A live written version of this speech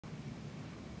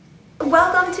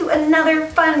Welcome to another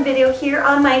fun video here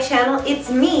on my channel. It's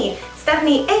me,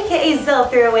 Stephanie, aka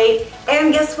Zell308,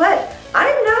 and guess what?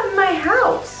 I'm not in my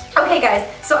house. Okay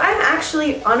guys, so I'm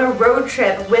actually on a road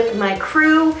trip with my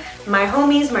crew, my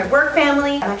homies, my work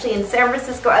family. I'm actually in San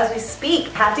Francisco as we speak.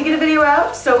 Have to get a video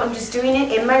out, so I'm just doing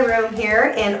it in my room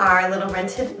here in our little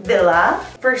rented villa.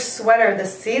 First sweater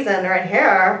this season right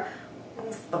here.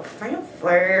 So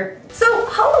fancy. So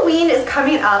Halloween is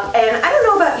coming up, and I don't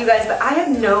know about you guys, but I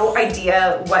have no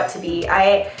idea what to be.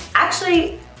 I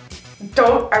actually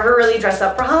don't ever really dress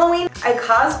up for Halloween. I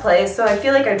cosplay, so I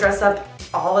feel like I dress up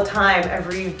all the time,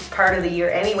 every part of the year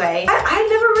anyway. I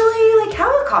never really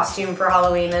have a costume for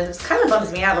Halloween, and it kind of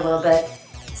bums me out a little bit.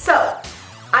 So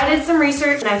I did some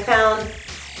research and I found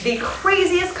the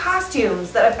craziest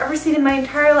costumes that I've ever seen in my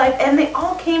entire life, and they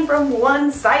all came from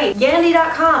one site,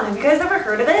 Yandy.com. Have you guys ever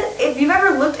heard of it? If you've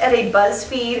ever looked at a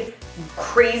BuzzFeed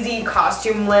crazy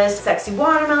costume list, sexy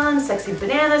watermelon, sexy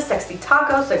banana, sexy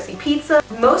taco, sexy pizza,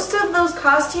 most of those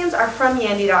costumes are from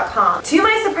Yandy.com. To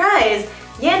my surprise,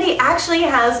 Yandy actually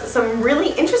has some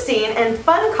really interesting and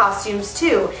fun costumes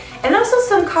too, and also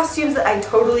some costumes that I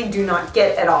totally do not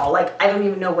get at all. Like, I don't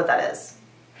even know what that is.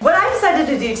 What I decided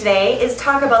to do today is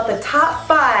talk about the top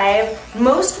 5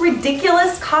 most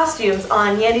ridiculous costumes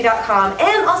on Yandy.com,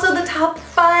 and also the top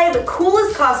 5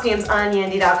 coolest costumes on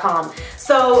Yandy.com.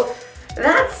 So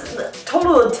that's a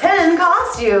total of 10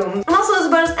 costumes. And also as a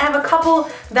bonus, I have a couple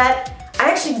that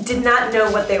I actually did not know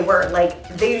what they were.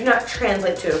 Like, they do not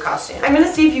translate to a costume. I'm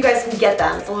gonna see if you guys can get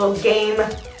them. It's a little game,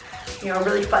 you know, a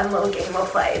really fun little game we'll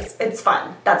play. It's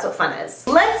fun. That's what fun is.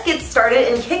 Let's get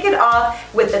started and kick it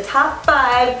off with the top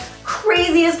 5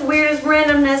 craziest, weirdest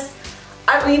randomness.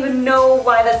 I don't even know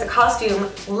why that's a costume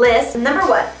list. Number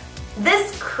 1,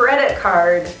 this credit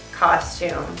card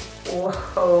costume.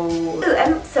 Whoa. Ooh,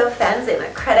 I'm so fancy, my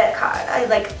credit card. I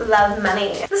love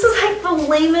money. This is like the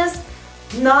lamest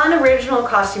non-original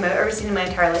costume I've ever seen in my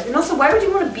entire life. And also, why would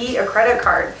you want to be a credit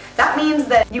card? That means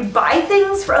that you buy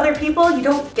things for other people, you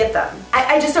don't get them.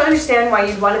 I just don't understand why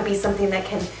you'd want to be something that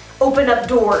can open up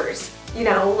doors, you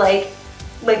know, like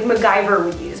MacGyver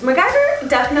would use. MacGyver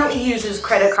definitely uses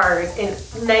credit cards in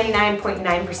 99.9%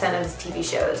 of his TV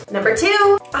shows. Number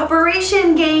 2,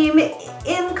 Operation Game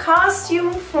in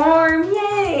costume form,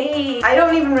 yay! I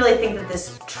don't even really think that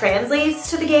this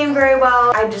translates to the game very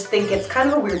well. I just think it's kind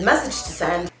of a weird message to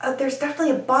send. There's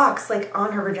definitely a box like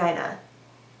on her vagina.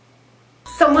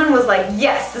 Someone was like,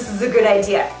 yes, this is a good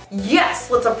idea.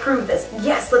 Yes, let's approve this.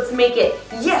 Yes, let's make it.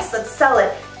 Yes, let's sell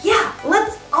it. Yeah,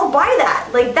 I'll buy that.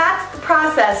 Like, that's the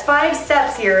process. 5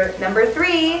 steps here. Number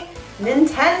 3,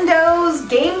 Nintendo's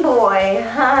Game Boy.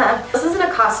 This isn't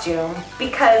a costume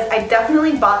because I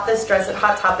definitely bought this dress at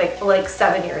Hot Topic like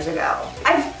 7 years ago.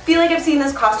 I feel like I've seen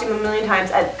this costume a million times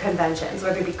at conventions,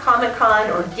 whether it be Comic-Con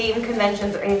or game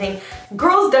conventions or anything.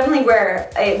 Girls definitely wear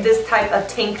this type of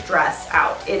tank dress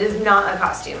out. It is not a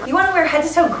costume. You want to wear head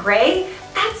to toe gray?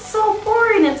 That's so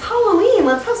boring. It's Halloween.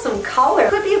 Let's have some color.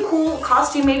 Could be a cool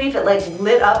costume maybe if it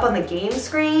lit up on the game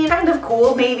screen. Kind of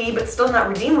cool maybe, but still not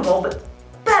redeemable, but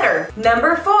better.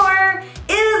 Number 4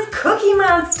 is Cookie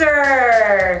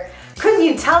Monster. Couldn't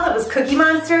you tell that was Cookie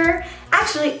Monster?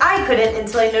 Actually, I couldn't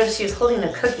until I noticed she was holding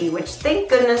a cookie, which thank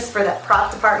goodness for that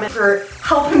prop department for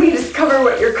helping me discover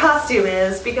what your costume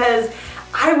is, because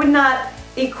I would not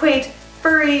equate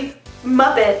furry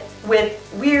Muppet with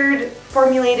weird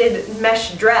formulated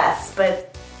mesh dress,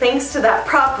 but thanks to that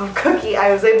prop of cookie,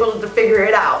 I was able to figure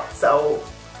it out, so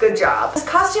good job. This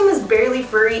costume is barely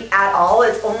furry at all.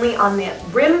 It's only on the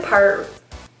rim part.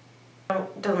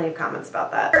 Don't leave comments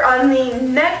about that. On the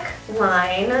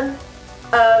neckline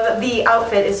of the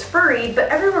outfit is furry, but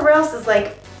everywhere else is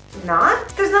like not.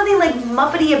 There's nothing like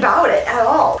Muppety about it at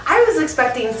all. I was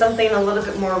expecting something a little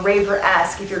bit more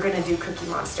raver-esque if you're gonna do Cookie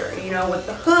Monster, you know, with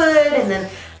the hood and then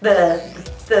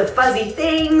the fuzzy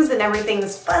things and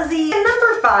everything's fuzzy. And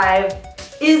number 5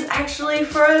 is actually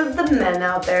for the men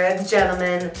out there, the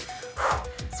gentlemen.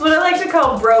 It's what I like to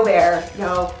call bro bear.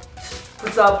 Yo,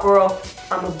 what's up, girl?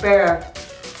 I'm a bear.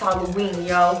 It's Halloween,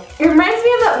 yo. It reminds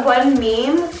me of that one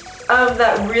meme of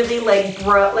that really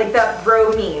that bro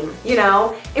meme, you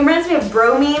know? It reminds me of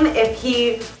bro meme. If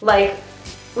he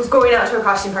was going out to a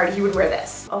costume party, he would wear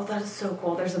this. Oh, that is so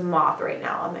cool. There's a moth right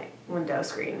now on my window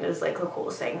screen. It is like the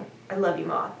coolest thing. I love you,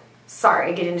 moth.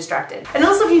 Sorry, getting distracted. And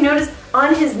also, if you notice,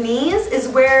 on his knees is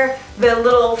where the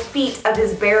little feet of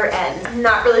his bear end. I'm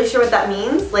not really sure what that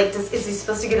means. Like, is he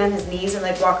supposed to get on his knees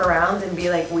and walk around and be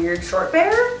like weird short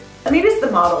bear? Maybe it's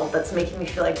the model that's making me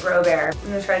feel like bro bear. I'm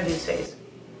gonna try to do his face.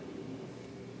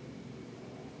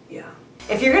 Yeah.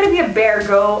 If you're gonna be a bear,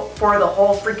 go for the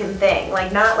whole freaking thing.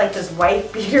 Like, not like this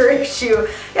wife beater issue.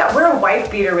 Yeah, wear a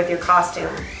wife beater with your costume.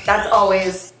 That's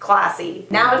always classy.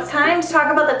 Now it's time to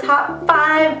talk about the top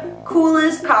 5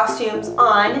 coolest costumes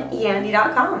on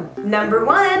Yandy.com. Number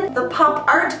 1, the pop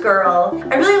art girl.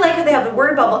 I really like how they have the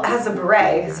word bubble as a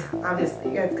beret, because obviously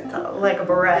you guys can tell, like a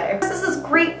beret. This is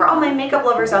great for all my makeup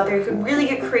lovers out there. You can really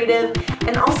get creative.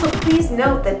 And also please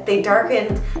note that they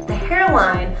darkened the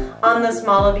hairline on this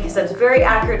model because that's very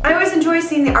accurate. I always enjoy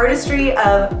seeing the artistry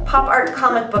of pop art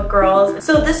comic book girls.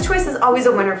 So this choice is always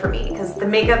a winner for me because the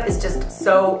makeup is just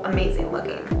so amazing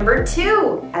looking. Number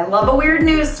 2, I love a weird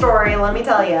news story, let me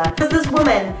tell you. There's this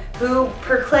woman who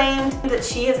proclaimed that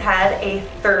she has had a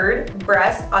 3rd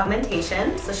breast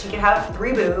augmentation so she could have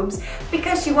 3 boobs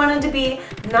because she wanted to be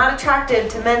not attractive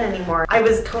to men anymore. I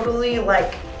was totally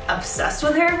like obsessed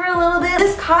with her for a little bit.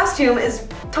 This costume is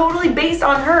totally based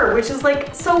on her, which is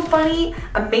like so funny,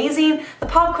 amazing. The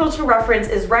pop culture reference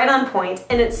is right on point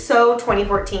and it's so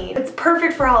 2014. It's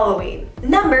perfect for Halloween.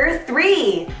 Number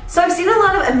 3. So I've seen a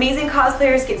lot of amazing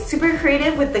cosplayers get super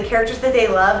creative with the characters that they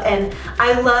love, and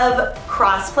I love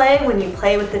crossplay when you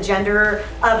play with the gender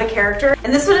of a character.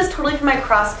 And this one is totally for my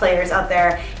cross-players out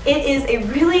there. It is a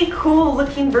really cool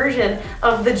looking version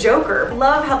of the Joker.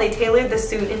 Love how they tailored the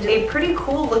suit into a pretty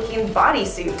cool looking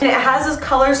bodysuit. And it has those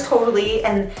colors totally,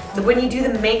 and when you do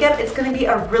the makeup, it's gonna be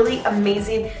a really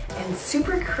amazing and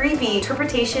super creepy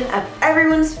interpretation of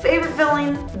everyone's favorite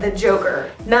villain, the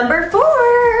Joker. Number 4,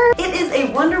 it is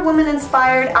a Wonder Woman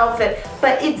inspired outfit,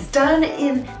 but it's done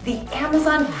in the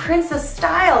Amazon princess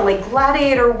style, like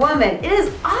gladiator woman. It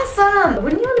is awesome.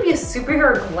 Wouldn't you want to be a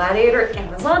superhero gladiator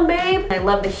Amazon babe? I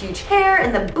love the huge hair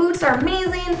and the boots are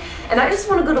amazing, and I just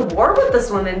want to go to war with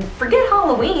this woman. Forget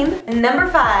Halloween. Number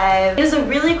 5 is a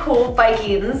really cool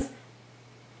Vikings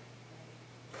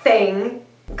thing.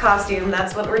 Costume,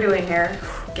 that's what we're doing here.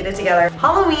 Get it together.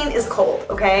 Halloween is cold,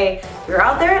 okay? You're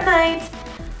out there at night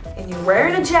and you're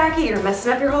wearing a jacket, you're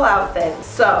messing up your whole outfit.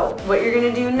 So what you're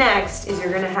gonna do next is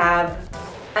you're gonna have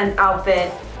an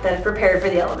outfit that is prepared for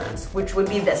the elements, which would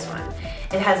be this one.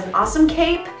 It has an awesome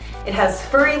cape, it has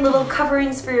furry little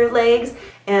coverings for your legs,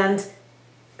 and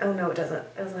oh no, it doesn't.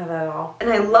 It doesn't have that at all.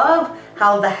 And I love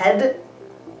how the hat,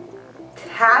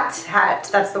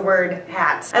 that's the word,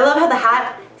 hat. I love how the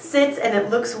hat sits and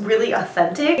it looks really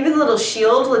authentic. Even the little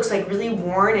shield looks like really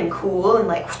worn and cool and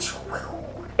like,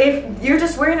 if you're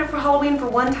just wearing it for Halloween for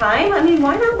one time, I mean,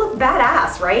 why not look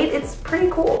badass, right? It's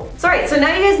pretty cool. So alright, so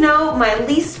now you guys know my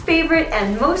least favorite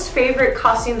and most favorite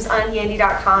costumes on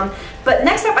Yandy.com. But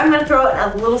next up, I'm gonna throw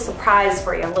out a little surprise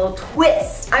for you, a little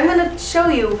twist. I'm gonna show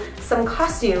you some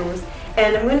costumes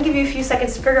and I'm gonna give you a few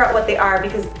seconds to figure out what they are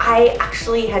because I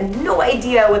actually had no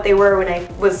idea what they were when I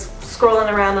was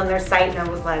scrolling around on their site and I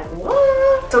was like,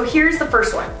 what? So here's the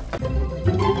first one.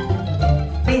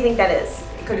 What do you think that is?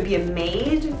 Could it be a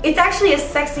maid? It's actually a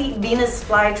sexy Venus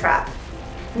flytrap.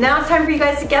 Now it's time for you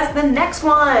guys to guess the next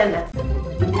one.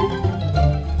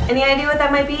 Any idea what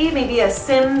that might be? Maybe a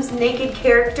Sims naked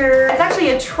character? It's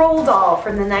actually a troll doll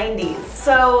from the 90s.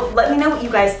 So let me know what you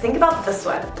guys think about this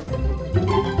one.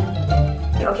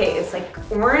 Okay, it's like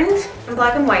orange and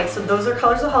black and white, so those are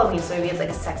colors of Halloween. So maybe it's like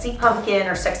a sexy pumpkin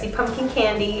or sexy pumpkin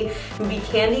candy, maybe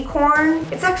candy corn.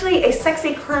 It's actually a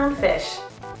sexy clownfish.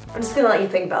 I'm just gonna let you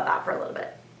think about that for a little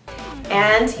bit.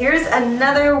 And here's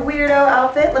another weirdo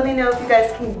outfit. Let me know if you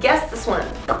guys can guess this one.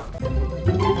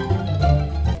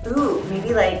 Ooh,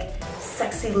 maybe like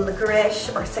sexy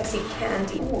licorice or sexy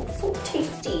candy. Ooh, so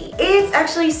tasty. It's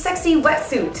actually sexy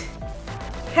wetsuit.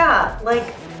 Yeah,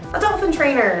 like a dolphin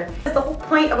trainer. The whole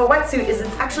point of a wetsuit is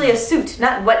it's actually a suit,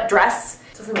 not wet dress.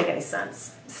 It doesn't make any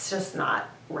sense. It's just not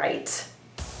right.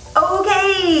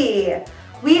 Okay,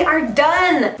 we are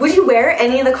done. Would you wear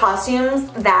any of the costumes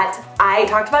that I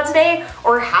talked about today?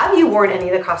 Or have you worn any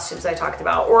of the costumes I talked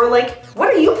about? Or like,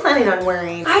 what are you planning on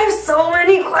wearing? I have so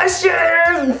many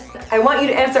questions. I want you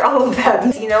to answer all of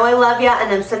them. You know I love ya,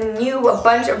 and I'm sending you a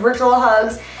bunch of virtual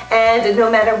hugs. And no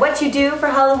matter what you do for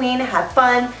Halloween, have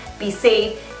fun, be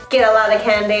safe, get a lot of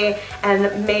candy,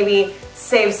 and maybe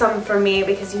save some for me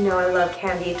because you know I love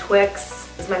candy. Twix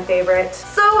is my favorite.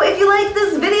 So if you like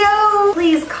this video,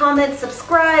 please comment,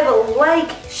 subscribe, like,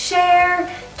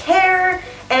 share, care,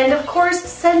 and of course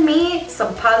send me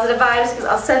some positive vibes because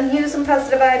I'll send you some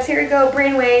positive vibes. Here we go,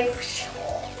 brainwave.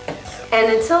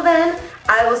 And until then,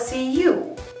 I will see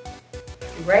you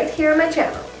right here on my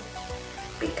channel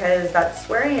because that's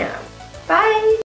where I am. Bye!